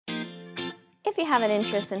If you have an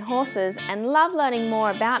interest in horses and love learning more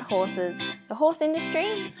about horses, the horse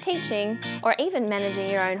industry, teaching, or even managing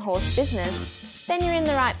your own horse business, then you're in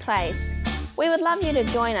the right place. We would love you to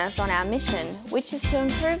join us on our mission, which is to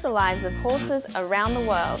improve the lives of horses around the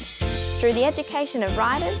world through the education of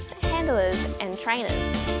riders, handlers, and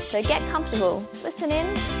trainers. So get comfortable, listen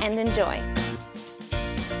in, and enjoy.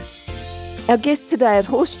 Our guest today at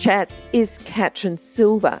Horse Chats is Katrin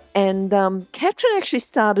Silva, and Katrin actually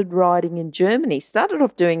started riding in Germany, started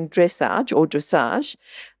off doing dressage,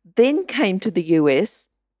 then came to the US,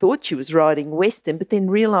 thought she was riding Western, but then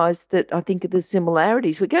realised that I think of the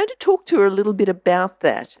similarities. We're going to talk to her a little bit about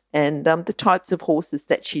that and the types of horses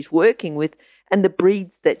that she's working with and the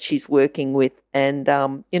breeds that she's working with and,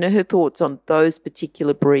 her thoughts on those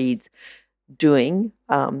particular breeds doing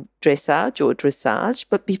dressage or dressage.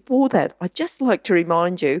 But before that, I'd just like to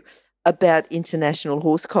remind you about International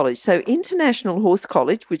Horse College. So International Horse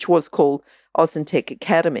College, which was called Ozentech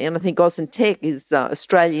Academy, and I think Ozentech is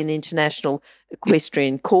Australian International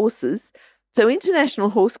Equestrian Courses. So International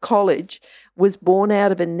Horse College was born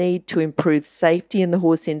out of a need to improve safety in the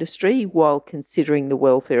horse industry while considering the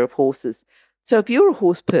welfare of horses. So if you're a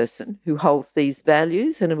horse person who holds these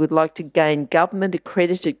values and would like to gain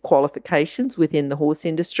government-accredited qualifications within the horse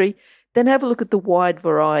industry, then have a look at the wide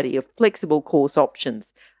variety of flexible course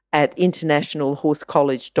options at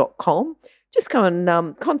internationalhorsecollege.com. Just go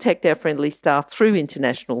and contact our friendly staff through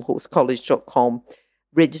internationalhorsecollege.com,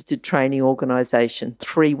 registered training organisation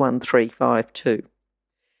 31352.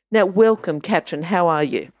 Now, welcome, Katrin. How are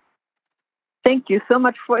you? Thank you so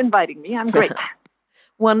much for inviting me. I'm great.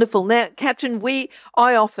 Wonderful. Now, Katrin,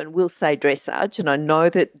 I often will say dressage, and I know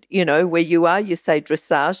that, where you are, you say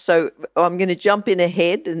dressage. So I'm going to jump in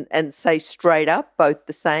ahead and say straight up, both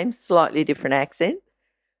the same, slightly different accent.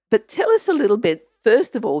 But tell us a little bit,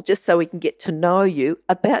 first of all, just so we can get to know you,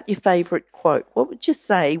 about your favourite quote. What would you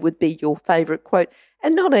say would be your favourite quote?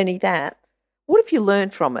 And not only that, what have you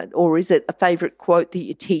learned from it? Or is it a favourite quote that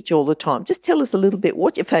you teach all the time? Just tell us a little bit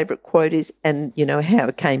what your favourite quote is and, how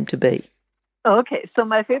it came to be. Okay, so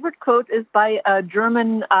my favorite quote is by a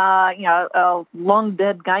German, a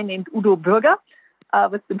long-dead guy named Udo Bürger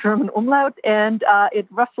with the German umlaut, and it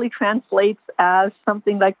roughly translates as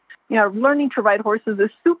something like, learning to ride horses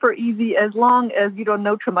is super easy as long as you don't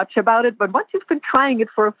know too much about it, but once you've been trying it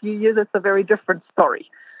for a few years, it's a very different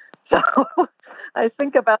story. So I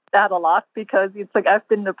think about that a lot because it's like I've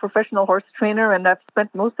been a professional horse trainer and I've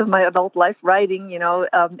spent most of my adult life riding,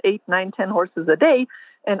 8, 9, 10 horses a day,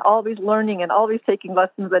 and always learning and always taking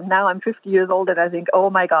lessons. And now I'm 50 years old and I think,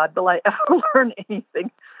 oh my God, will I ever learn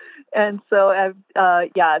anything? And so, I've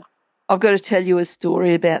got to tell you a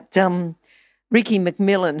story about Ricky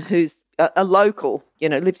McMillan, who's a local,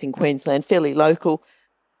 lives in Queensland, fairly local,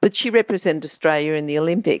 but she represented Australia in the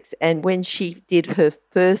Olympics. And when she did her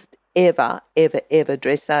first ever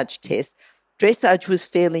dressage test, dressage was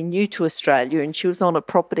fairly new to Australia and she was on a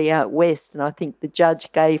property out west. And I think the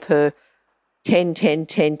judge gave her 10, 10,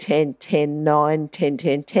 10, 10, 10, 9, 10,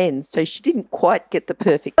 10, 10. So she didn't quite get the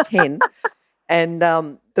perfect 10. And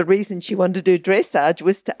the reason she wanted to do dressage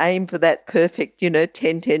was to aim for that perfect, 10,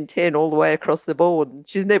 10, 10 all the way across the board. And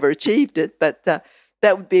she's never achieved it, but that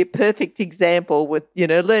would be a perfect example with,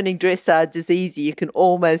 learning dressage is easy. You can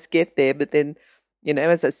almost get there. But then,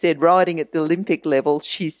 as I said, riding at the Olympic level,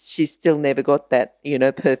 she's still never got that,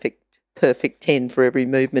 perfect 10 for every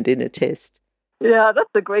movement in a test. Yeah, that's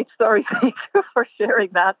a great story. Thank you for sharing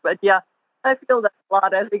that. But yeah, I feel that a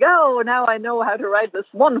lot. I think, now I know how to ride this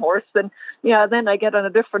one horse. And then I get on a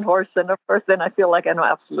different horse. And of course, then I feel like I know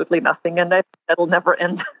absolutely nothing. And that'll never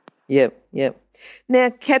end. Yep. Now,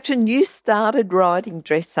 Katrin, you started riding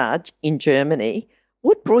dressage in Germany.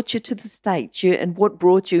 What brought you to the States and what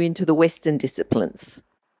brought you into the Western disciplines?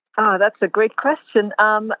 Oh, that's a great question.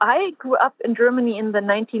 I grew up in Germany in the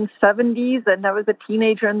 1970s, and I was a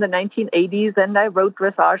teenager in the 1980s, and I rode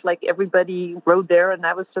dressage like everybody rode there, and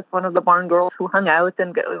I was just one of the barn girls who hung out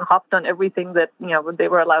and hopped on everything that, they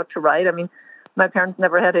were allowed to ride. I mean, my parents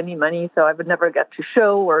never had any money, so I would never get to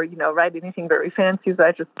show or, ride anything very fancy, so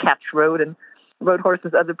I just rode and rode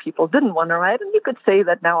horses other people didn't want to ride, and you could say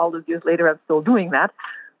that now, all those years later, I'm still doing that.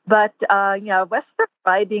 But, Western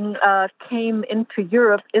riding came into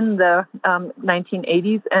Europe in the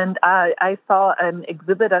 1980s, and I saw an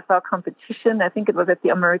exhibit, I saw a competition, I think it was at the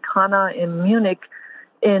Americana in Munich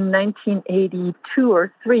in 1982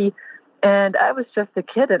 or 3, and I was just a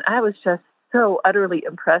kid, and I was just so utterly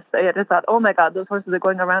impressed. I just thought, oh my God, those horses are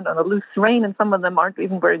going around on a loose rein, and some of them aren't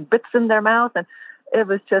even wearing bits in their mouth, and it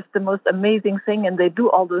was just the most amazing thing, and they do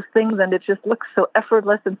all those things, and it just looks so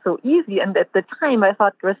effortless and so easy. And at the time, I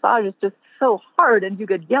thought dressage is just so hard, and you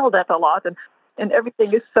get yelled at a lot. And and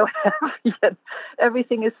everything is so heavy, and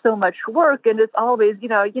everything is so much work, and it's always,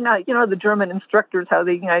 the German instructors, how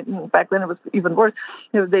they, back then it was even worse,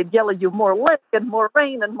 they'd yell at you more leg and more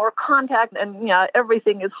rain and more contact, and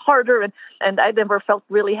everything is harder, and I never felt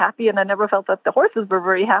really happy, and I never felt that the horses were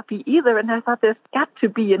very happy either, and I thought there's got to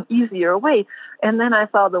be an easier way. And then I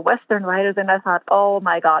saw the Western riders, and I thought, oh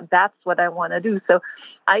my God, that's what I want to do. So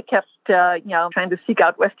I kept, trying to seek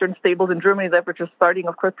out Western stables in Germany that were just starting.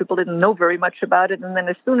 Of course, people didn't know very much about it. And then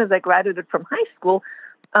as soon as I graduated from high school,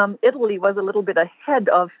 Italy was a little bit ahead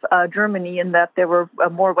of Germany in that there were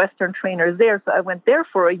more Western trainers there. So I went there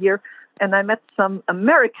for a year, and I met some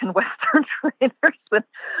American Western trainers.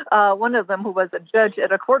 And one of them, who was a judge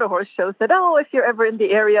at a quarter horse show, said, oh, if you're ever in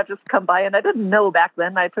the area, just come by. And I didn't know back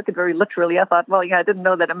then. I took it very literally. I thought, well, I didn't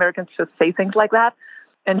know that Americans just say things like that,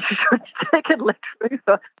 and you should take it literally.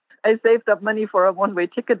 So I saved up money for a one-way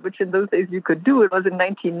ticket, which in those days you could do. It was in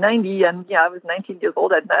 1990, and I was 19 years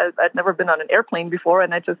old. I'd never been on an airplane before,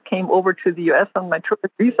 and I just came over to the U.S. on my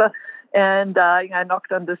tourist visa, and I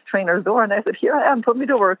knocked on this trainer's door, and I said, here I am, put me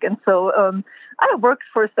to work. And so I worked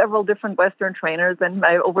for several different Western trainers, and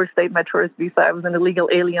I overstayed my tourist visa. I was an illegal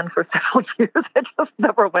alien for several years. I just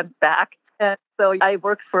never went back. And so I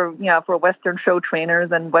worked for Western show trainers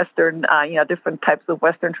and Western, different types of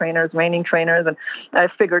Western trainers, reining trainers. And I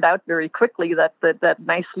figured out very quickly that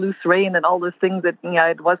nice loose rein and all those things, that,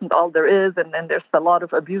 it wasn't all there is. And there's a lot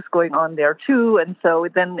of abuse going on there too. And so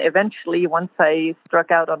then eventually, once I struck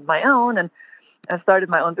out on my own and I started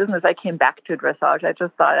my own business, I came back to dressage.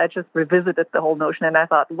 I just revisited the whole notion. And I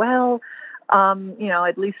thought, well,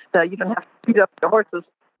 at least you don't have to beat up your horses.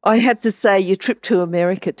 I had to say your trip to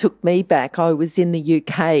America took me back. I was in the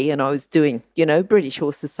UK and I was doing, British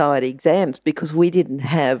Horse Society exams because we didn't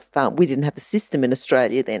have the system in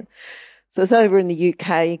Australia then. So I was over in the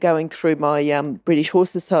UK going through my British Horse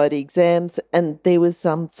Society exams, and there was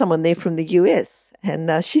someone there from the US, and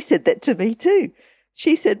she said that to me too.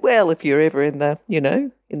 She said, "Well, if you're ever in the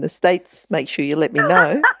in the States, make sure you let me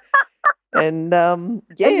know." And well,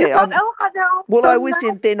 I was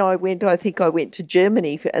in. Then I went. I think I went to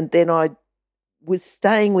Germany, and then I was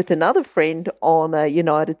staying with another friend on a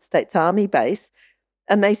United States Army base,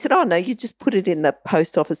 and they said, "Oh no, you just put it in the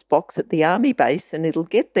post office box at the Army base, and it'll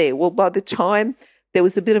get there." Well, by the time there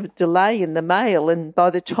was a bit of a delay in the mail, and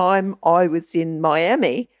by the time I was in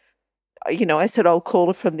Miami, I said I'll call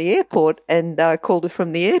her from the airport, and I called her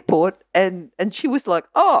from the airport, and she was like,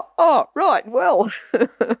 "Oh, right, well."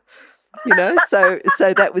 So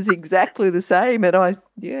that was exactly the same. And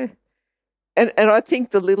And I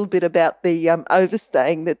think the little bit about the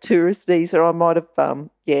overstaying the tourist visa, I might have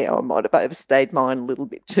overstayed mine a little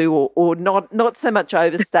bit too, or not so much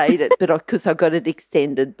overstayed it, but because I got it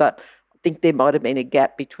extended. But I think there might have been a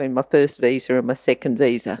gap between my first visa and my second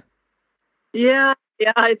visa. Yeah,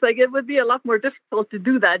 it's like it would be a lot more difficult to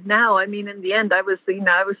do that now. I mean, in the end, I was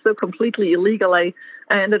so completely illegal. I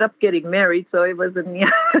ended up getting married, so it wasn't. It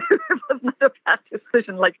was not a bad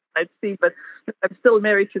decision, like I'd see. But I'm still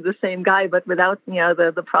married to the same guy, but without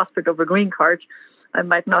the prospect of a green card, I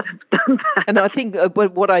might not have done that. And I think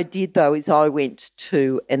what I did though is I went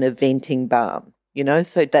to an eventing barn.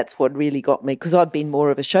 So that's what really got me, because I'd been more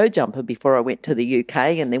of a show jumper before I went to the UK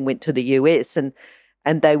and then went to the US, and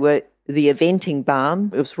they were. The eventing barn,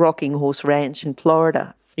 it was Rocking Horse Ranch in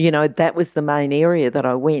Florida. That was the main area that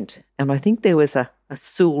I went. And I think there was a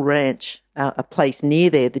Sewell Ranch, a place near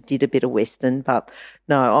there that did a bit of Western. But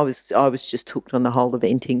no, I was just hooked on the whole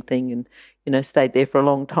eventing thing, and, stayed there for a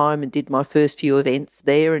long time and did my first few events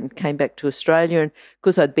there and came back to Australia. And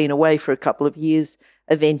because I'd been away for a couple of years,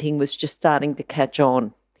 eventing was just starting to catch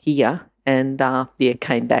on here, and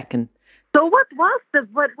came back. And so what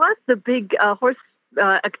was the big horse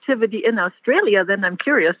activity in Australia? Then I'm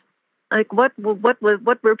curious. Like what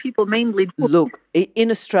were people mainly doing? Look, in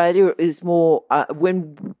Australia it is more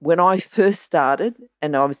when I first started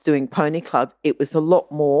and I was doing pony club, it was a lot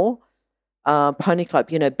more pony club,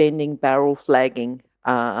 bending, barrel, flagging,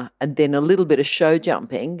 and then a little bit of show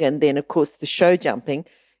jumping, and then of course the show jumping,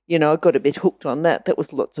 I got a bit hooked on that. That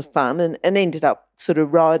was lots of fun, and ended up sort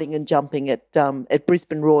of riding and jumping at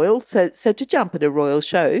Brisbane Royal. So to jump at a Royal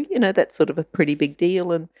show, that's sort of a pretty big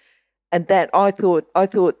deal, and that I thought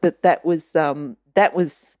that was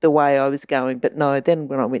the way I was going. But no, then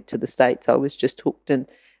when I went to the States, I was just hooked, and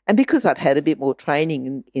because I'd had a bit more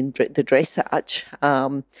training in the dressage,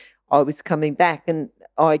 I was coming back, and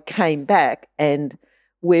I came back and.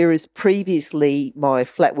 Whereas previously my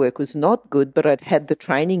flat work was not good, but I'd had the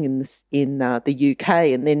training in the UK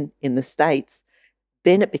and then in the States,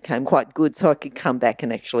 then it became quite good, so I could come back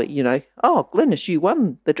and actually, oh, Glenys, you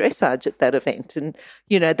won the dressage at that event. And,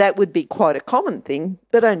 that would be quite a common thing,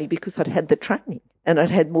 but only because I'd had the training, and I'd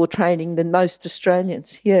had more training than most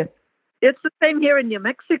Australians. Yeah. It's the same here in New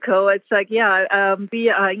Mexico. It's like, we have a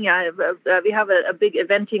big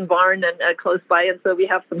eventing barn and close by, and so we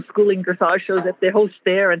have some schooling dressage shows that they host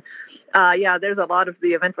there. And there's a lot of the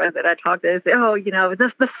events that I talk to. They say,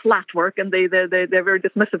 this the flat work, and they're very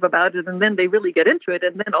dismissive about it, and then they really get into it,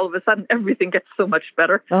 and then all of a sudden everything gets so much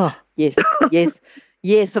better. Oh, yes,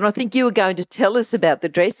 yes. And I think you were going to tell us about the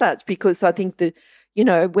dressage, because I think that,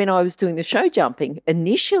 when I was doing the show jumping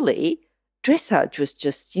initially, dressage was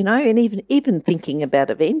just, and even thinking about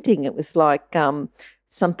eventing, it was like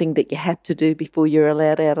something that you had to do before you're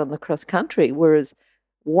allowed out on the cross country. Whereas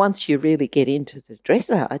once you really get into the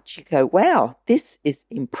dressage, you go, wow, this is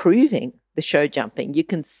improving the show jumping. You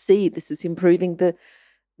can see this is improving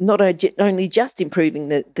not only just improving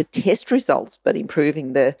the test results, but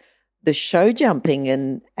improving the show jumping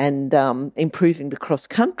and improving the cross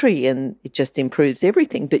country, and it just improves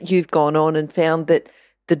everything. But you've gone on and found that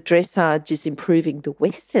the dressage is improving the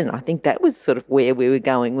Western. I think that was sort of where we were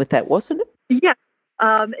going with that, wasn't it? Yeah.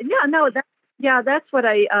 That's what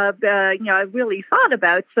I really thought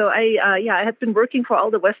about. So I had been working for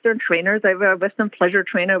all the Western trainers. I have a Western pleasure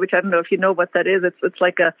trainer, which I don't know if you know what that is.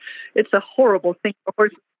 It's a horrible thing for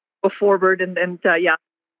horses to go forward, and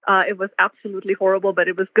it was absolutely horrible, but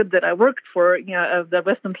it was good that I worked for the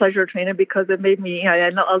Western pleasure trainer, because it made me,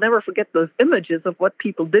 I'll never forget those images of what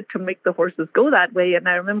people did to make the horses go that way. And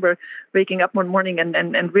I remember waking up one morning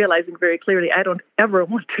and realizing very clearly, I don't ever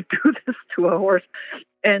want to do this to a horse.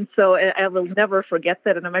 And so I will never forget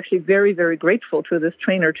that. And I'm actually very, very grateful to this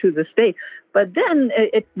trainer to this day. But then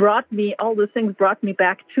all those things brought me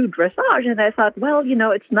back to dressage. And I thought, well,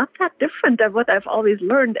 it's not that different of what I've always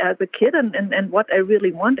learned as a kid and what I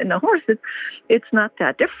really want in a horse. It's not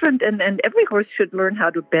that different. And every horse should learn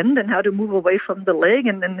how to bend and how to move away from the leg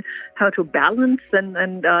and how to balance.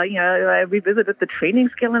 And I revisited the training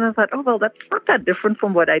scale, and I thought, oh, well, that's not that different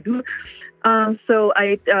from what I do. So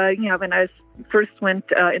when I first went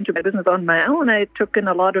into my business on my own, I took in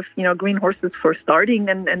a lot of, green horses for starting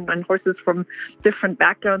and horses from different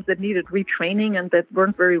backgrounds that needed retraining and that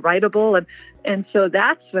weren't very rideable. And so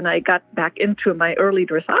that's when I got back into my early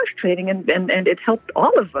dressage training, and it helped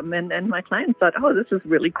all of them. And my clients thought, oh, this is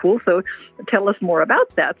really cool. So tell us more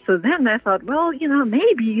about that. So then I thought, well,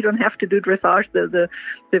 maybe you don't have to do dressage the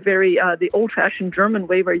very the old-fashioned German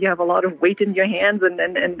way, where you have a lot of weight in your hands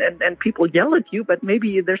and people yell at you, but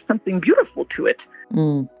maybe there's something beautiful to it.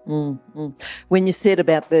 When you said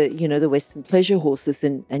about the Western pleasure horses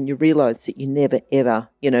and you realised that you never ever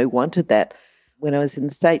wanted that, when I was in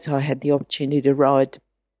the States, I had the opportunity to ride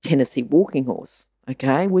Tennessee walking horse,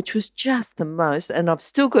 okay, which was just the most, and I've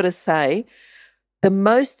still got to say, the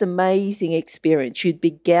most amazing experience. You'd be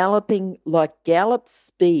galloping like gallop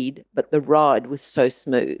speed, but the ride was so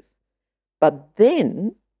smooth. But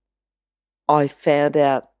then I found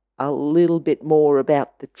out a little bit more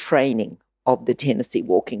about the training of the Tennessee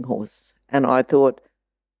walking horse. And I thought,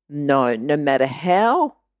 no matter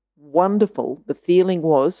how wonderful the feeling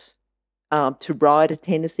was to ride a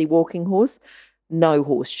Tennessee walking horse, no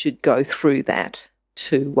horse should go through that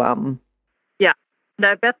to... Yeah, and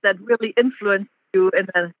I bet that really influenced you in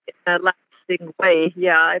a lasting way.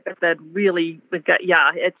 Yeah, I bet that really...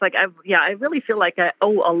 it's like, I really feel like I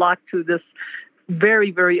owe a lot to this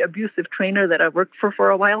very, very abusive trainer that I worked for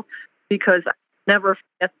a while, because I never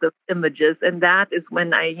forget the images. And that is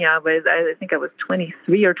when I think I was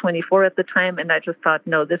 23 or 24 at the time, and I just thought,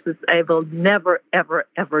 no, I will never, ever,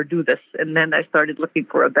 ever do this. And then I started looking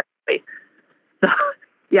for a better way. So,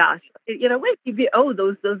 yeah, we owe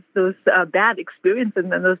those bad experiences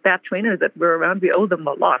and those bad trainers that were around, we owe them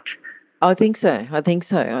a lot. I think so. I think,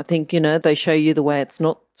 they show you the way it's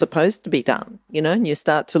not supposed to be done, and you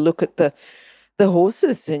start to look at the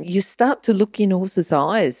horses, and you start to look in horses'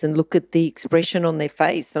 eyes and look at the expression on their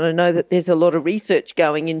face. And I know that there's a lot of research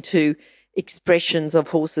going into expressions of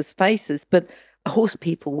horses' faces, but horse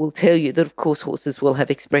people will tell you that, of course, horses will have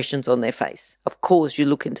expressions on their face. Of course, you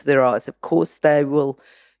look into their eyes. Of course, they will,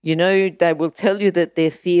 they will tell you that they're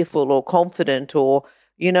fearful or confident, or,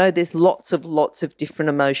 there's lots of different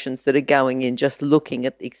emotions that are going in just looking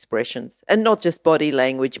at the expressions, and not just body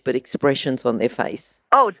language, but expressions on their face.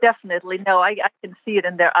 Oh, definitely. No, I can see it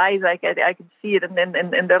in their eyes. I can see it in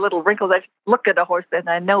their little wrinkles. I look at a horse and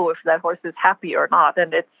I know if that horse is happy or not.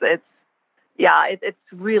 And it's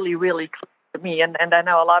really, really clear. to me. And I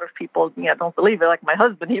know a lot of people don't believe it. Like my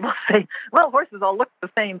husband, he will say, well, horses all look the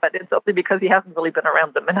same, but it's only because he hasn't really been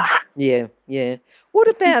around them enough. Yeah, yeah. What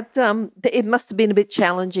about, it must have been a bit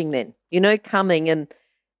challenging then, coming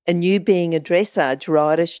and you being a dressage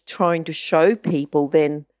rider, trying to show people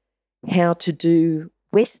then how to do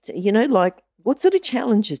like what sort of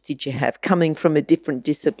challenges did you have coming from a different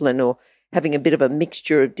discipline or having a bit of a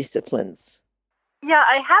mixture of disciplines? Yeah,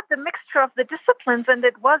 I had the mixture of the disciplines, and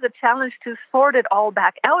it was a challenge to sort it all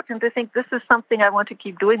back out and to think this is something I want to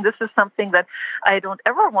keep doing. This is something that I don't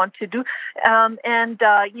ever want to do. And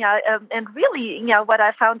really, what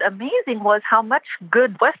I found amazing was how much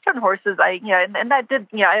good Western horses I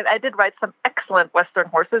did ride some excellent Western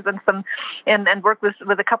horses and work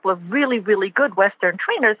with a couple of really, really good Western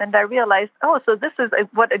trainers. And I realized, so this is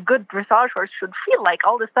what a good dressage horse should feel like.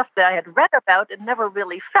 All the stuff that I had read about and never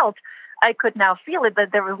really felt, I could now feel it,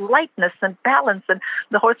 that there was lightness and balance, and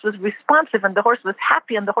the horse was responsive, and the horse was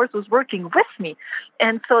happy, and the horse was working with me.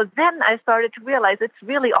 And so then I started to realize it's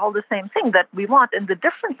really all the same thing that we want, and the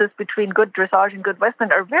differences between good dressage and good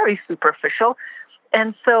Western are very superficial.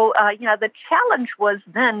 And so, the challenge was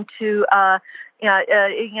then to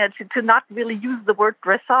not really use the word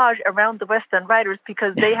dressage around the Western riders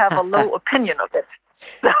because they have a low opinion of it.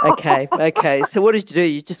 So. Okay. So what did you do?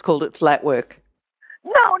 You just called it flat work.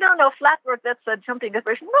 No. Flat work, that's a jumping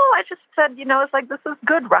expression. No, I just said, it's like, this is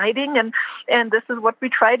good riding and this is what we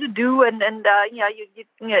try to do.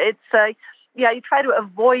 You try to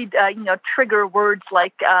avoid, trigger words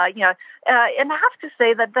like, and I have to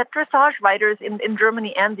say that dressage riders in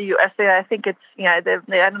Germany and the USA, I think it's, I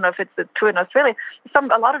don't know if it's true in Australia,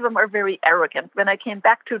 a lot of them are very arrogant. When I came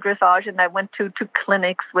back to dressage and I went to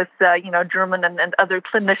clinics with, German and other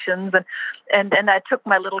clinicians and I took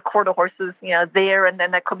my little quarter horses, there, and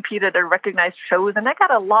then I competed at recognized shows, and I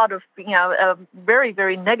got a lot of, very,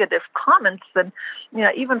 very negative comments, and,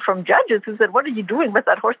 even from judges who said, what are you doing with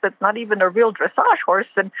that horse that's not even a real dressage horse?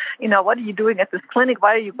 And, what are you doing at this clinic?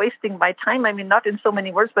 Why are you wasting my time? I mean, not in so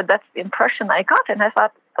many words, but that's the impression I got. And I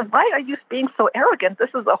thought, why are you being so arrogant? This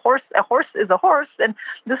is a horse. A horse is a horse, and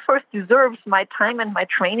this horse deserves my time and my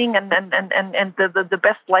training and the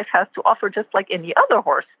best life has to offer, just like any other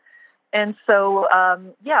horse. And so,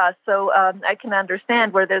 I can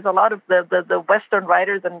understand where there's a lot of the Western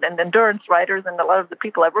riders and endurance riders and a lot of the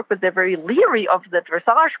people I work with, they're very leery of the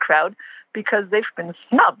dressage crowd because they've been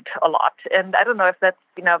snubbed a lot. And I don't know if that's,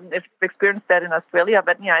 if you've experienced that in Australia,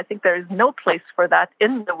 but, I think there is no place for that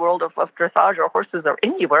in the world of dressage or horses or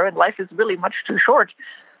anywhere, and life is really much too short.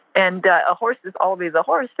 And a horse is always a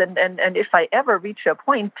horse. And if I ever reach a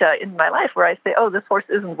point in my life where I say, this horse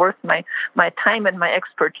isn't worth my time and my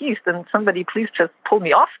expertise, then somebody please just pull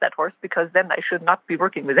me off that horse, because then I should not be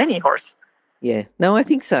working with any horse. Yeah, no, I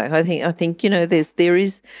think so. I think there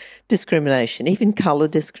is discrimination, even colour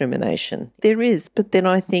discrimination. There is, but then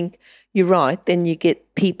I think you're right. Then you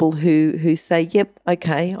get people who say, yep,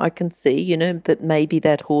 okay, I can see, that maybe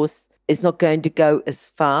that horse is not going to go as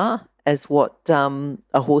far as what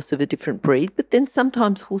a horse of a different breed. But then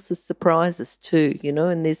sometimes horses surprise us too,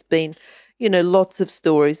 and there's been, lots of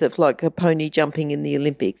stories of like a pony jumping in the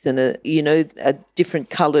Olympics and a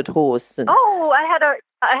different coloured horse. And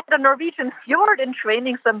I had a Norwegian fjord in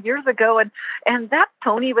training some years ago, and that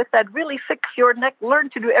pony with that really thick fjord neck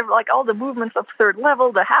learned to do all the movements of third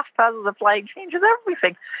level, the half passes, the flying changes,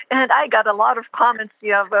 everything. And I got a lot of comments,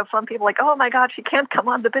 from people like, "Oh my God, she can't come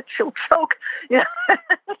on the bit, she'll choke."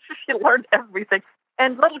 She learned everything.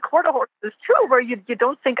 And little quarter horses too, where you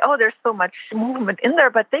don't think, there's so much movement in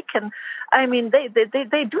there, but they can. I mean, they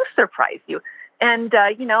do surprise you. And,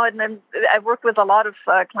 and then I work with a lot of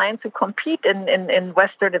clients who compete in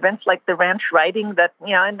Western events like the ranch riding that,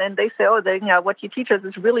 and then they say, what you teach us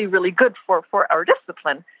is really, really good for our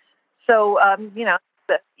discipline. So,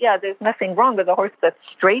 there's nothing wrong with a horse that's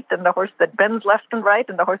straight and the horse that bends left and right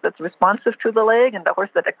and the horse that's responsive to the leg and the horse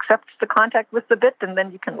that accepts the contact with the bit, and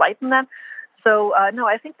then you can lighten that. So,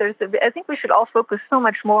 I think we should all focus so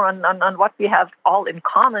much more on what we have all in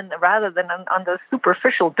common rather than on the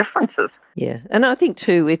superficial differences. Yeah. And I think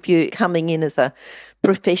too, if you're coming in as a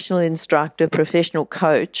professional instructor, professional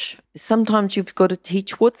coach, sometimes you've got to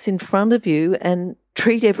teach what's in front of you and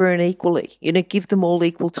treat everyone equally, give them all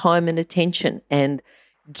equal time and attention and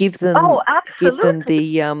give them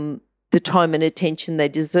the time and attention they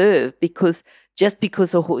deserve, because just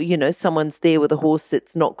because someone's there with a horse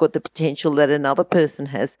that's not got the potential that another person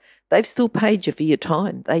has, they've still paid you for your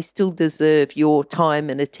time. They still deserve your time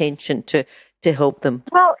and attention to help them.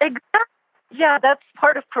 Well, Yeah, that's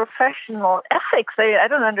part of professional ethics. I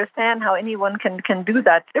don't understand how anyone can do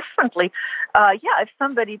that differently. Yeah, if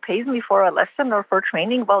somebody pays me for a lesson or for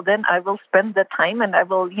training, well, then I will spend the time and I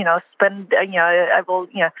will, I will,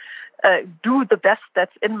 do the best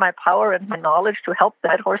that's in my power and my knowledge to help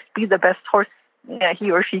that horse be the best horse he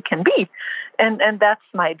or she can be, and that's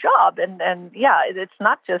my job. And yeah, it's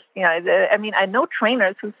not just I know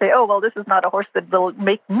trainers who say, oh well, this is not a horse that will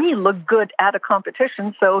make me look good at a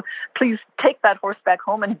competition, so please take that horse back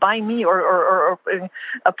home and buy me or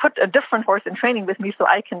put a different horse in training with me so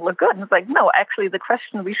I can look good. And it's like, no, actually, the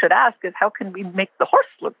question we should ask is how can we make the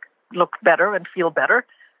horse look better and feel better,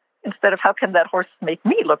 instead of how can that horse make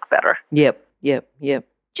me look better. Yep.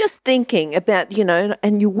 Just thinking about,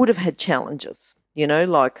 and you would have had challenges,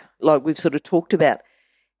 like we've sort of talked about.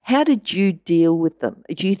 How did you deal with them?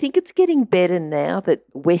 Do you think it's getting better now that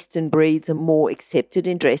Western breeds are more accepted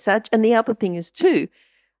in dressage? And the other thing is too,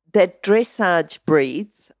 that dressage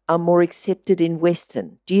breeds are more accepted in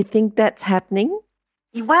Western. Do you think that's happening?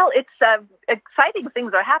 Well, it's exciting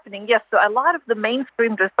things are happening, yes. So a lot of the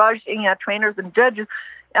mainstream dressage trainers and judges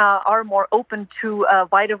are more open to a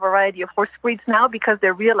wider variety of horse breeds now, because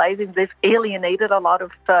they're realizing they've alienated a lot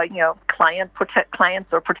of clients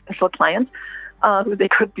or potential clients who they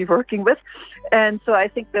could be working with. And so I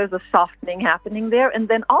think there's a softening happening there. And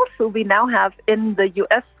then also we now have in the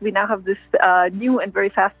U.S., we now have this new and very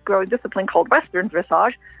fast-growing discipline called Western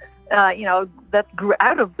dressage, that grew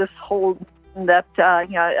out of this whole that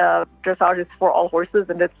dressage is for all horses,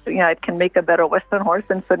 and it's it can make a better Western horse.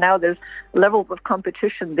 And so now there's levels of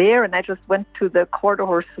competition there. And I just went to the Quarter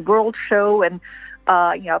Horse World Show and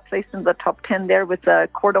placed in the top 10 there with a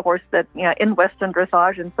quarter horse that in Western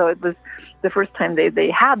dressage. And so it was the first time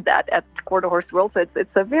they had that at Quarter Horse World. So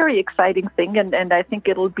it's a very exciting thing, and I think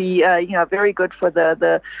it'll be very good for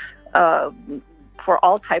the for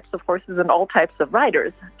all types of horses and all types of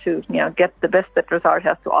riders to get the best that dressage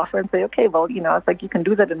has to offer, and say, okay, well, it's like you can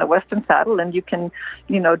do that in a Western saddle, and you can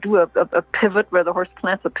do a pivot where the horse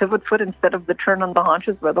plants a pivot foot instead of the turn on the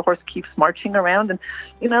haunches where the horse keeps marching around, and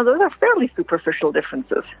those are fairly superficial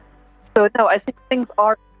differences. So no, I think things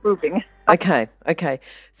are improving. Okay.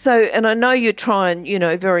 So, and I know you're trying,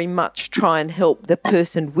 very much try and help the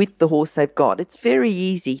person with the horse they've got. It's very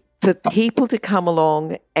easy for people to come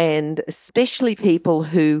along, and especially people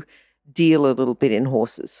who deal a little bit in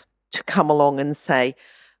horses, to come along and say,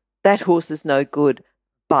 that horse is no good,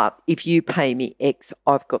 but if you pay me X,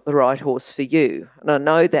 I've got the right horse for you. And I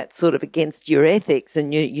know that's sort of against your ethics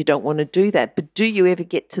and you don't want to do that, but do you ever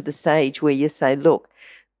get to the stage where you say, look,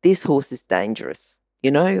 this horse is dangerous,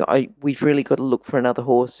 we've really got to look for another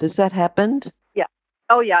horse? Has that happened?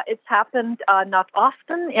 Oh, yeah, it's happened not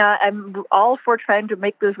often. I'm all for trying to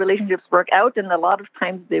make those relationships work out, and a lot of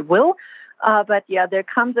times they will. But, yeah, there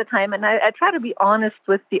comes a time, and I try to be honest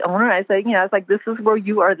with the owner. I say, it's like, this is where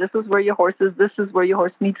you are, this is where your horse is, this is where your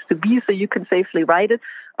horse needs to be so you can safely ride it.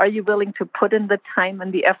 Are you willing to put in the time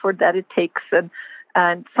and the effort that it takes?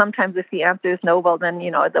 And sometimes if the answer is no, well, then,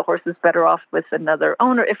 the horse is better off with another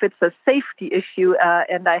owner. If it's a safety issue,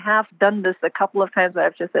 and I have done this a couple of times,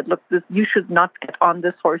 I've just said, look, you should not get on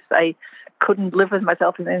this horse. I couldn't live with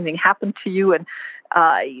myself if anything happened to you. And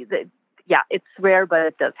it's rare, but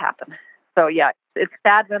it does happen. So, yeah, it's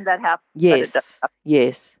sad when that happens. Yes, but it does happen.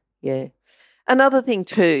 Yes, yeah. Another thing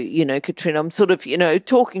too, Katrin, I'm sort of,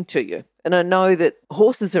 talking to you, and I know that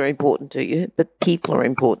horses are important to you, but people are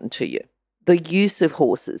important to you. The use of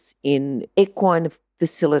horses in equine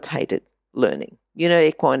facilitated learning,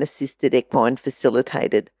 equine assisted, equine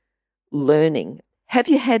facilitated learning. Have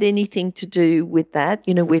you had anything to do with that,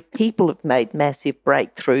 where people have made massive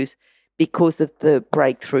breakthroughs because of the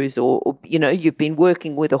breakthroughs, or you've been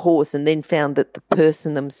working with a horse and then found that the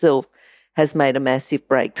person themselves has made a massive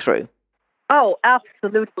breakthrough? Oh,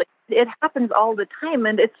 absolutely. It happens all the time,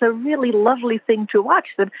 and it's a really lovely thing to watch.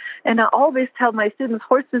 And I always tell my students,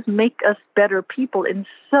 horses make us better people in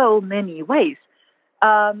so many ways.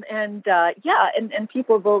 And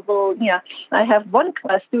people will I have one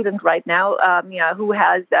student right now, who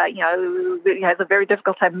has, who has a very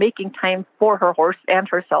difficult time making time for her horse and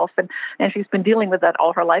herself. And she's been dealing with that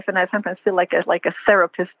all her life. And I sometimes feel like a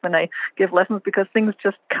therapist when I give lessons, because things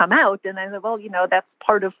just come out. And I say, well, that's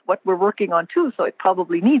part of what we're working on too. So it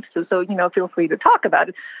probably needs to. So, feel free to talk about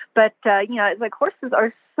it. But, it's like horses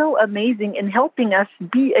are so amazing in helping us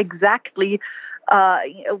be exactly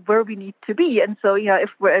where we need to be. And so,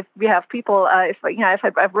 if we have people, if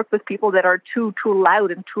I've worked with people that are too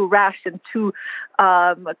loud and too rash and too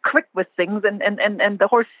quick with things, and the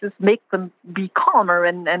horses make them be calmer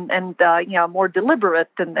and more deliberate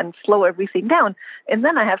and slow everything down. And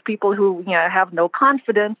then I have people who have no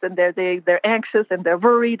confidence, and they're anxious and they're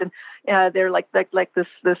worried, and they're like this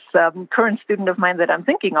current student of mine that I'm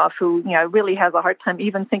thinking of, who really has a hard time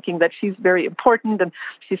even thinking that she's very important, and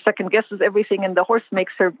she second guesses everything, and the horse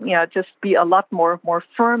makes her just be a lot more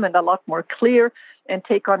firm and a lot more clear, and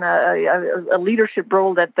take on a leadership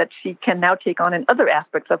role that she can now take on in other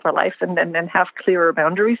aspects of her life, and have clearer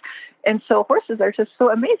boundaries. And so horses are just so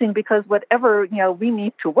amazing, because whatever we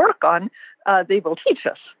need to work on, they will teach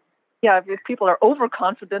us. Yeah, if people are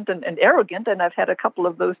overconfident and arrogant, and I've had a couple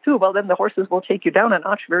of those too, well, then the horses will take you down a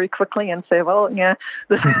notch very quickly and say, well,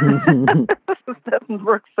 this doesn't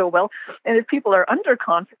work so well. And if people are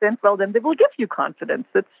underconfident, well, then they will give you confidence.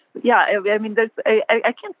 I mean,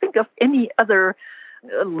 I can't think of any other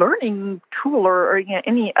learning tool or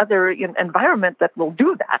any other environment that will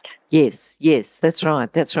do that. Yes, that's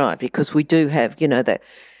right, because we do have, that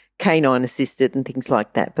canine assisted and things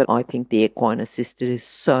like that. But I think the equine assisted is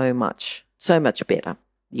so much better,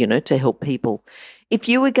 to help people. If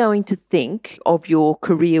you were going to think of your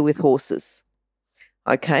career with horses,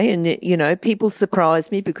 okay, and, people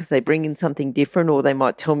surprise me because they bring in something different, or they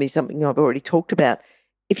might tell me something I've already talked about.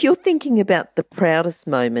 If you're thinking about the proudest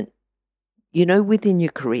moment, within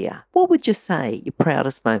your career, what would you say your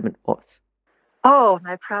proudest moment was? Oh,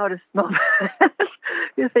 my proudest moment.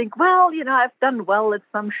 You think, well, I've done well at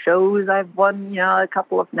some shows. I've won, a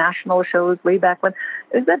couple of national shows way back when.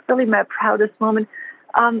 Is that really my proudest moment?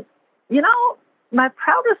 My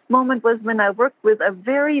proudest moment was when I worked with a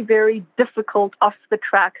very, very difficult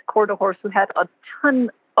off-the-track quarter horse who had a ton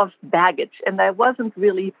of baggage, and I wasn't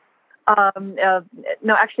really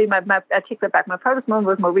no, actually, I take that back. My proudest moment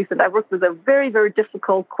was more recent. I worked with a very, very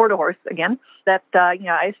difficult quarter horse again that,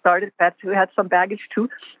 I started that who had some baggage too.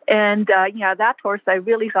 And, that horse, I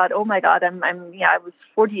really thought, oh my God, I was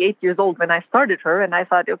 48 years old when I started her. And I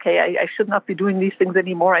thought, okay, I should not be doing these things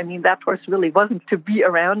anymore. I mean, that horse really wasn't to be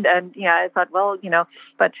around. And, I thought, well,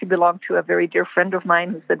 but she belonged to a very dear friend of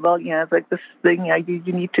mine who said, well, it's like this thing,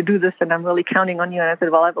 you need to do this, and I'm really counting on you. And I said,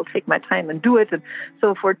 well, I will take my time and do it. And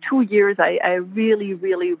so for 2 years, I really,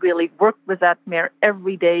 really, really worked with that mare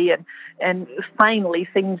every day, and finally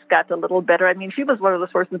things got a little better. I mean, she was one of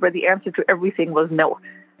those horses where the answer to everything was no.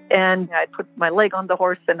 And I put my leg on the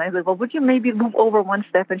horse, and I said, well, would you maybe move over one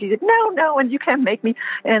step? And she said, no, and you can't make me.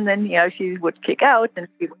 And then, she would kick out, and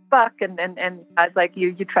she would buck, and I was like,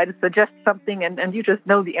 you try to suggest something, and you just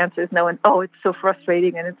know the answer is no. And, it's so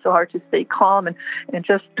frustrating, and it's so hard to stay calm, and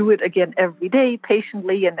just do it again every day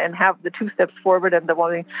patiently, and have the 2 steps forward and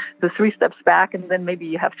the 3 steps back, and then maybe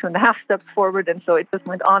you have 2.5 steps forward. And so it just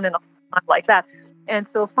went on and on like that. And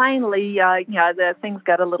so finally, the things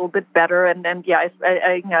got a little bit better. And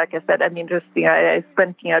like I said, I mean, I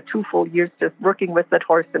spent, 2 full years just working with that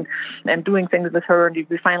horse and doing things with her. And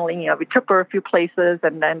we finally, we took her a few places,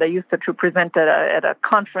 and I used her to present at a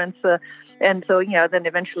conference. And so, then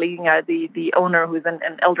eventually, the owner, who's an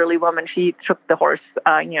elderly woman, she took the horse,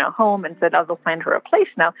 home and said, I will find her a place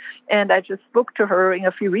now. And I just spoke to her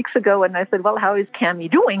a few weeks ago, and I said, well, how is Cammie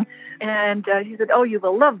doing? And she said, oh, you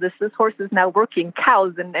will love this. This horse is now working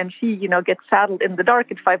cows, and she, gets saddled in the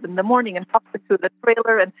dark at 5 a.m. and pops into the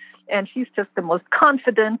trailer, and she's just the most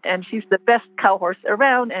confident, and she's the best cow horse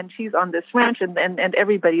around, and she's on this ranch, and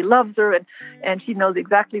everybody loves her, and she knows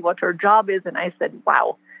exactly what her job is. And I said,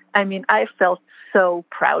 wow. I mean, I felt so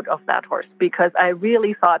proud of that horse, because I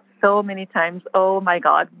really thought so many times, oh my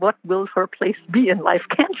God, what will her place be in life?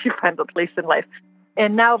 Can she find a place in life?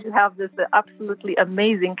 And now we have this absolutely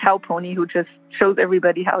amazing cow pony who just shows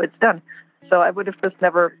everybody how it's done. So I would have just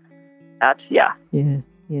never, yeah.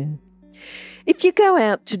 If you go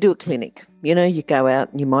out to do a clinic, you go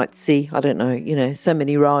out and you might see, I don't know, so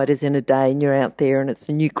many riders in a day, and you're out there and it's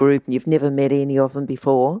a new group and you've never met any of them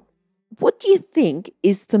before. What do you think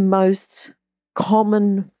is the most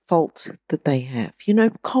common fault that they have?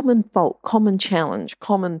 Common fault, common challenge,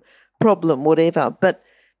 common problem, whatever. But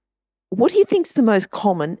what do you think is the most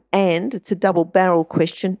common? And it's a double-barrel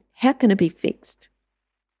question. How can it be fixed?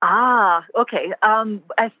 Okay.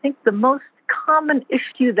 I think the most common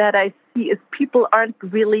issue that I see is people aren't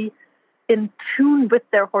really in tune with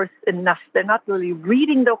their horse enough. They're not really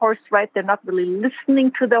reading the horse right. They're not really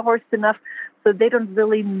listening to the horse enough. So they don't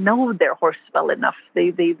really know their horse well enough.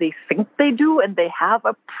 They think they do, and they have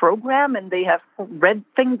a program, and they have read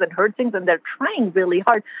things and heard things, and they're trying really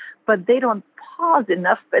hard, but they don't pause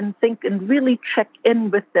enough and think and really check in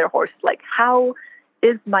with their horse. Like, how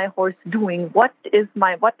is my horse doing? What does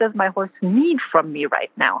my horse need from me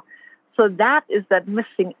right now? So that is that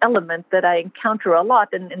missing element that I encounter a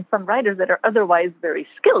lot in some riders that are otherwise very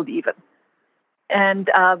skilled even. And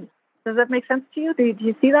does that make sense to you? Do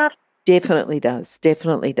you see that? Definitely does.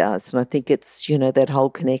 And I think it's, that whole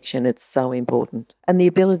connection, it's so important. And the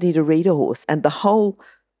ability to read a horse and the whole,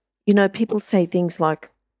 people say things like,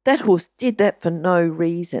 that horse did that for no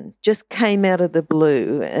reason, just came out of the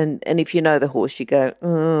blue. And if you know the horse, you go,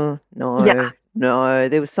 no,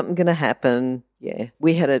 there was something going to happen. Yeah.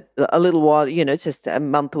 We had a little while, just a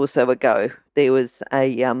month or so ago, there was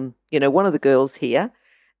one of the girls here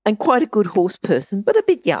and quite a good horse person, but a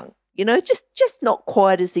bit young. Just not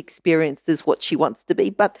quite as experienced as what she wants to be,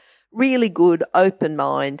 but really good, open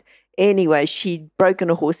mind. Anyway, she'd broken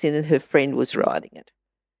a horse in and her friend was riding it.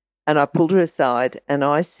 And I pulled her aside and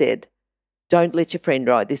I said, don't let your friend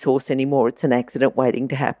ride this horse anymore. It's an accident waiting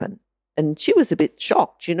to happen. And she was a bit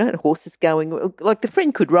shocked, the horse is going, like the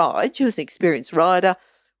friend could ride. She was an experienced rider.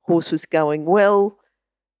 Horse was going well.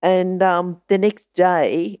 And the next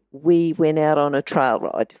day we went out on a trail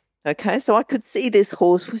ride. Okay, so I could see this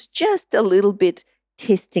horse was just a little bit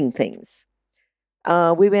testing things.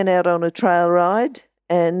 We went out on a trail ride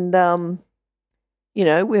and, we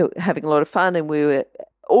were having a lot of fun and we were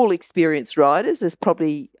all experienced riders. There's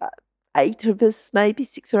probably 8 of us, maybe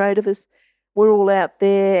 6 or 8 of us. We're all out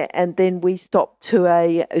there and then we stopped to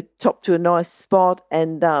a nice spot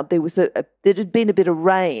and there had been a bit of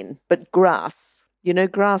rain, but grass,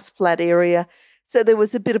 grass flat area. So there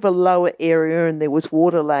was a bit of a lower area and there was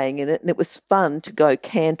water laying in it and it was fun to go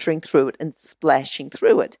cantering through it and splashing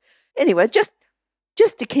through it. Anyway, just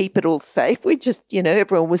to keep it all safe, we just,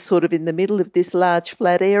 everyone was sort of in the middle of this large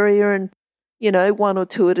flat area and, 1 or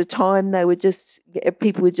 2 at a time,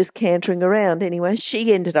 people were just cantering around. Anyway,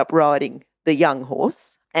 she ended up riding the young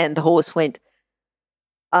horse and the horse went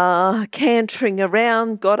cantering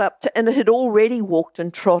around, got up to, and it had already walked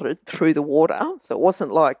and trotted through the water. So it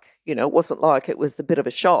wasn't like it was a bit of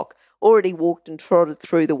a shock. Already walked and trotted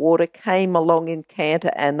through the water, came along in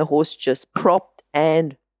canter, and the horse just propped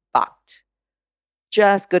and bucked.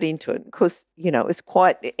 Just got into it because,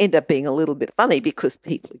 it ended up being a little bit funny because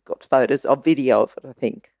people had got photos of video of it, I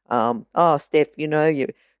think. Steph, you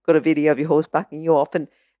got a video of your horse bucking you off. And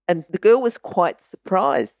the girl was quite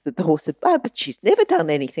surprised that the horse said, but she's never done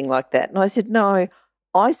anything like that. And I said, no,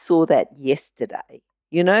 I saw that yesterday.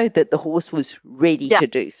 That the horse was ready to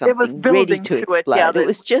do something, ready to explode. It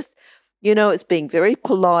was just, it's being very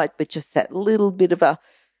polite, but just that little bit of a,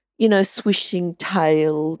 swishing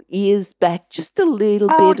tail, ears back just a little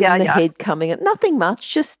bit and the head coming up. Nothing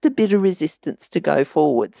much, just a bit of resistance to go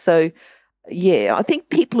forward. So, I think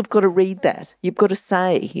people have got to read that. You've got to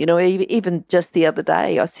say, even just the other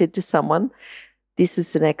day I said to someone, this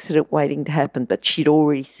is an accident waiting to happen, but she'd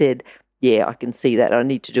already said, yeah, I can see that. I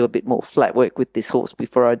need to do a bit more flat work with this horse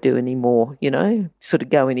before I do any more, sort of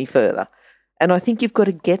go any further. And I think you've got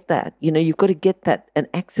to get that. You've got to get that, an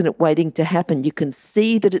accident waiting to happen. You can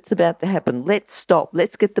see that it's about to happen. Let's stop.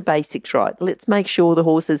 Let's get the basics right. Let's make sure the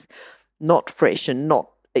horse is not fresh and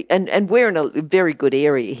not – and we're in a very good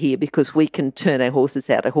area here because we can turn our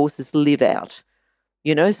horses out. Our horses live out,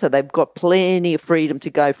 so they've got plenty of freedom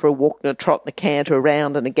to go for a walk and a trot and a canter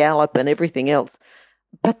around and a gallop and everything else.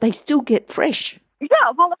 But they still get fresh. Yeah,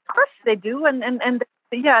 well, of course they do. And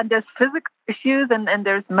there's physical issues and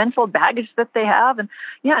there's mental baggage that they have. And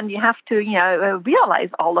you have to, realize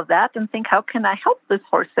all of that and think, how can I help this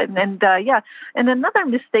horse? And another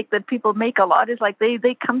mistake that people make a lot is like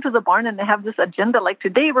they come to the barn and they have this agenda, like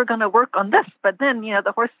today we're going to work on this. But then,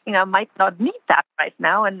 the horse, might not need that right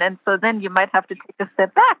now. And so then you might have to take a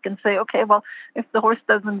step back and say, okay, well, if the horse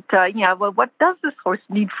doesn't, what does this horse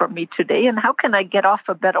need from me today? And how can I get off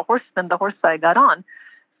a better horse than the horse I got on?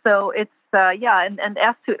 So it's, and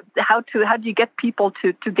as to how do you get people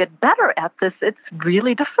to get better at this, it's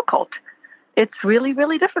really difficult. It's really,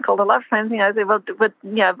 really difficult. A lot of times, I say, well, but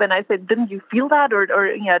when I say, didn't you feel that, or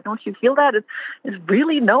don't you feel that? It's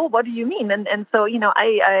really no. What do you mean? And so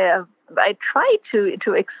I try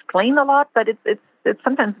to explain a lot, but it's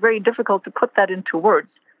sometimes very difficult to put that into words.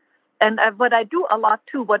 And what I do a lot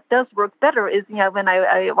too, what does work better is, when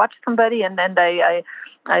I watch somebody and then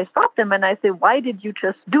I stop them and I say, why did you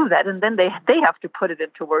just do that? And then they have to put it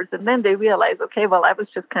into words. And then they realize, okay, well, I was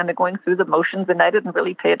just kind of going through the motions and I didn't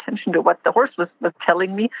really pay attention to what the horse was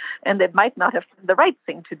telling me. And it might not have been the right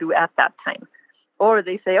thing to do at that time. Or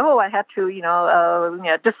they say, oh, I had to,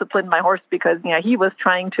 discipline my horse because, he was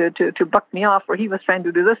trying to buck me off or he was trying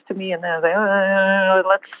to do this to me. And then I say,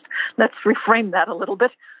 let's reframe that a little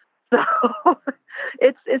bit. So,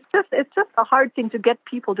 it's just a hard thing to get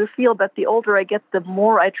people to feel. But the older I get, the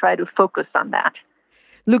more I try to focus on that.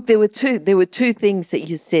 Look, there were two things that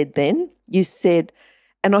you said then. You said,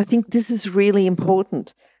 and I think this is really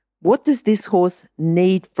important. What does this horse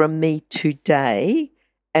need from me today?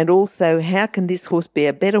 And also, how can this horse be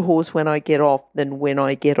a better horse when I get off than when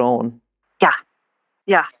I get on?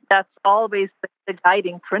 Yeah, that's always the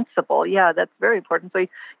guiding principle. Yeah, that's very important. So,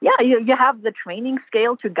 yeah, you have the training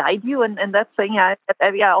scale to guide you, and that's saying, I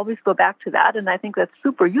always go back to that, and I think that's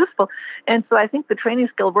super useful. And so I think the training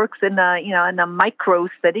scale works in a micro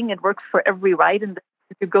setting. It works for every ride, and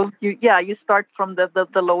you start from the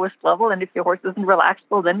lowest level, and if your horse isn't relaxed,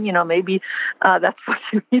 well, then maybe that's what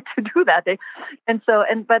you need to do that day.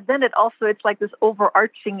 But then it's like this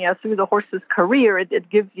overarching through the horse's career. It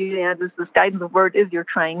gives you this guidance of where it is you're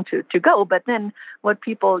trying to go. But then what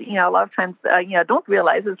people a lot of times don't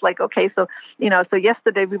realize is like, okay, so so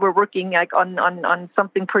yesterday we were working like on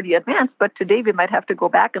something pretty advanced, but today we might have to go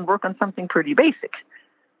back and work on something pretty basic.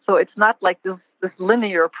 So it's not like this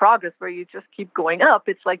linear progress where you just keep going up.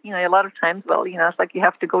 It's like, a lot of times, it's like you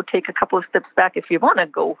have to go take a couple of steps back if you want to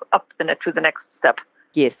go up to the next step.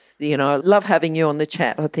 Yes, I love having you on the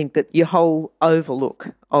chat. I think that your whole overlook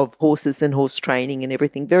of horses and horse training and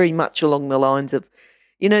everything very much along the lines of,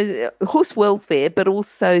 horse welfare, but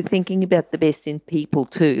also thinking about the best in people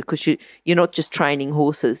too, because you're not just training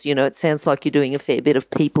horses. It sounds like you're doing a fair bit of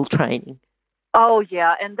people training. Oh,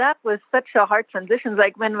 yeah. And that was such a hard transition.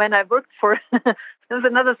 Like when I worked for, there's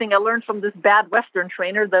another thing I learned from this bad Western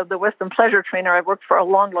trainer, the Western pleasure trainer I worked for a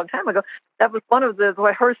long, long time ago. That was one of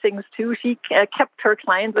her things too. She kept her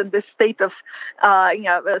clients in this state of,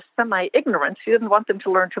 semi-ignorance. She didn't want them to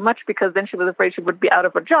learn too much because then she was afraid she would be out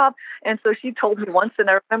of a job. And so she told me once, and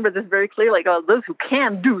I remember this very clearly, like, oh, those who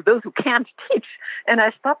can do, those who can't teach. And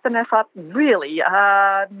I stopped and I thought, really?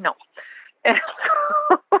 No. And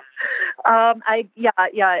so, as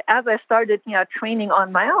I started, training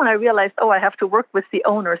on my own, I realized, I have to work with the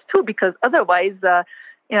owners too, because otherwise,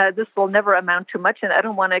 this will never amount to much. And I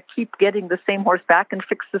don't want to keep getting the same horse back and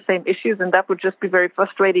fix the same issues. And that would just be very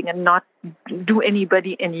frustrating and not do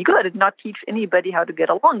anybody any good and not teach anybody how to get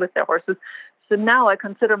along with their horses. So now I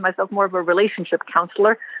consider myself more of a relationship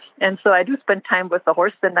counselor. And so I do spend time with the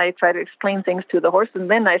horse, and I try to explain things to the horse. And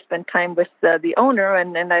then I spend time with the owner,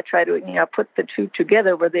 and I try to put the two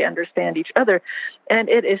together where they understand each other. And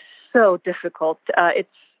it is so difficult. I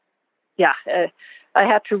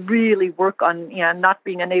had to really work on not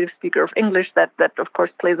being a native speaker of English. That of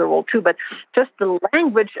course plays a role too, but just the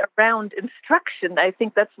language around instruction. I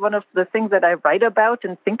think that's one of the things that I write about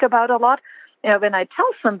and think about a lot. When I tell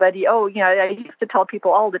somebody, I used to tell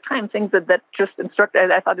people all the time things that just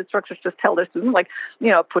I thought instructors just tell their students, like,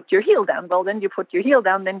 put your heel down. Well, then you put your heel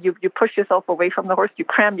down, then you push yourself away from the horse, you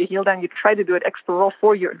cram your heel down, you try to do it extra well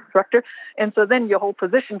for your instructor. And so then your whole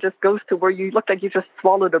position just goes to where you look like you just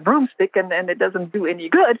swallowed a broomstick and it doesn't do any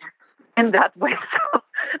good in that way. So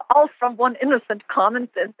all from one innocent comment.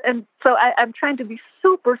 And so I'm trying to be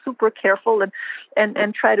super, super careful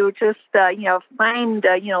and try to just, find,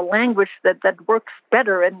 language that works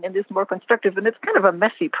better and is more constructive. And it's kind of a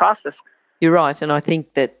messy process. You're right. And I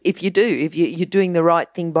think that if you're doing the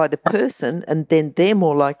right thing by the person, and then they're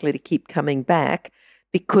more likely to keep coming back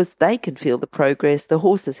because they can feel the progress, the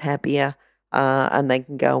horse is happier, and they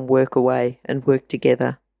can go and work away and work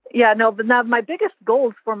together. Yeah, no, but now my biggest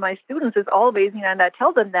goals for my students is always, and I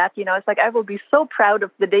tell them that, it's like I will be so proud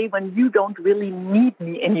of the day when you don't really need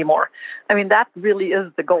me anymore. I mean, that really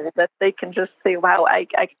is the goal, that they can just say, wow, I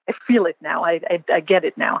feel it now. I get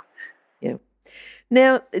it now. Yeah.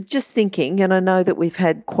 Now, just thinking, and I know that we've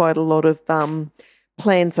had quite a lot of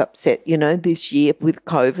plans upset, this year with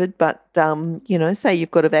COVID, but, say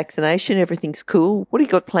you've got a vaccination, everything's cool. What do you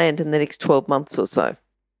got planned in the next 12 months or so?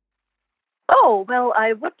 Oh, well,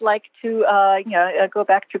 I would like to, go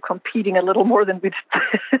back to competing a little more than we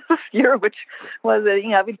did this year, which was,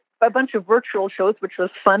 we did a bunch of virtual shows, which was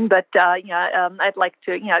fun. But, I'd like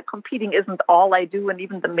to, competing isn't all I do and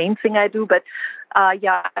even the main thing I do. But, I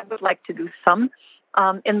would like to do some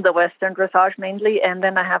in the Western dressage mainly. And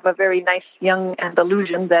then I have a very nice young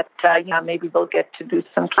Andalusian that, maybe we'll get to do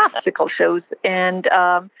some classical shows. And,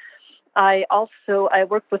 I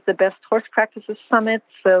work with the Best Horse Practices Summit.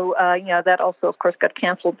 So, that also, of course, got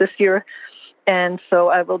canceled this year. And so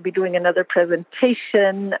I will be doing another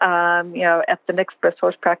presentation, at the next Best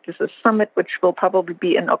Horse Practices Summit, which will probably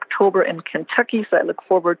be in October in Kentucky. So I look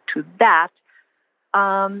forward to that.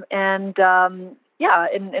 In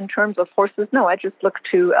terms of horses, no, I just look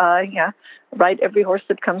to, ride every horse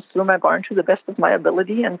that comes through my barn to the best of my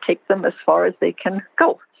ability and take them as far as they can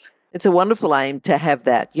go. It's a wonderful aim to have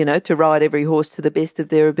that, to ride every horse to the best of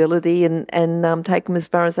their ability and take them as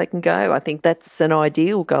far as they can go. I think that's an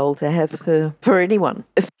ideal goal to have for anyone.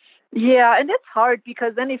 Yeah, and it's hard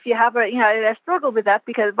because then if you have I struggle with that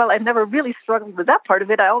because, well, I never really struggled with that part of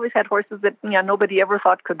it. I always had horses that, nobody ever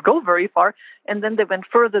thought could go very far, and then they went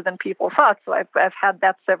further than people thought. So I've had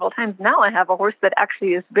that several times. Now I have a horse that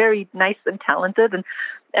actually is very nice and talented,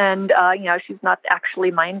 and she's not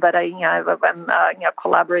actually mine, but I'm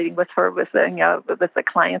collaborating with her with a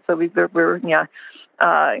client. So we're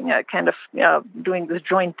kind of doing this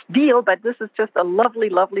joint deal. But this is just a lovely,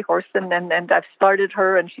 lovely horse, and I've started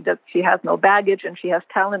her, and she has no baggage, and she has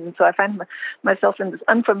talent, and so I find myself in this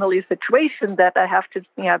unfamiliar situation that I have to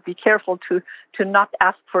be careful to not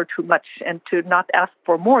ask for too much and to not ask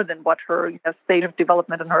for more than what her state of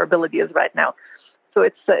development and her ability is right now. So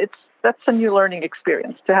that's a new learning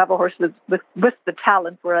experience to have a horse with the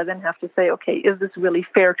talent, where I then have to say, okay, is this really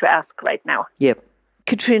fair to ask right now? Yep.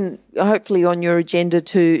 Katrin, hopefully on your agenda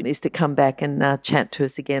too is to come back and chat to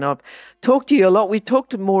us again. I've talked to you a lot. We've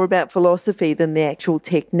talked more about philosophy than the actual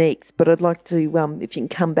techniques, but I'd like to, if you can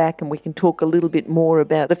come back and we can talk a little bit more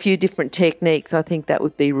about a few different techniques, I think that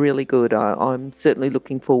would be really good. I'm certainly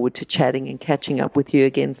looking forward to chatting and catching up with you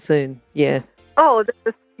again soon. Yeah. Oh, this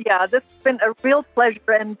has been a real pleasure.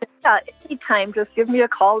 And anytime, just give me a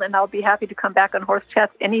call and I'll be happy to come back on Horse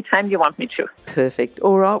Chats anytime you want me to. Perfect.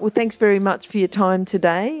 All right. Well, thanks very much for your time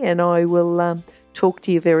today, and I will talk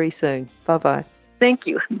to you very soon. Bye-bye. Thank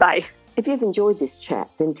you. Bye. If you've enjoyed this chat,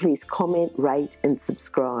 then please comment, rate and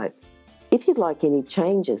subscribe. If you'd like any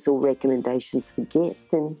changes or recommendations for guests,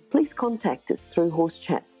 then please contact us through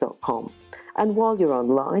horsechats.com. And while you're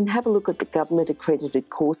online, have a look at the government-accredited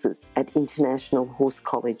courses at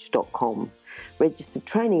internationalhorsecollege.com. Registered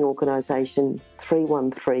Training Organisation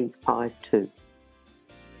 31352.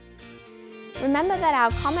 Remember that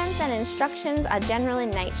our comments and instructions are general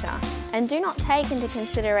in nature and do not take into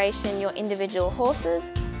consideration your individual horses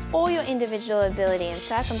or your individual ability and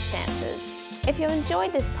circumstances. If you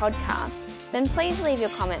enjoyed this podcast, then please leave your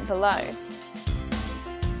comment below.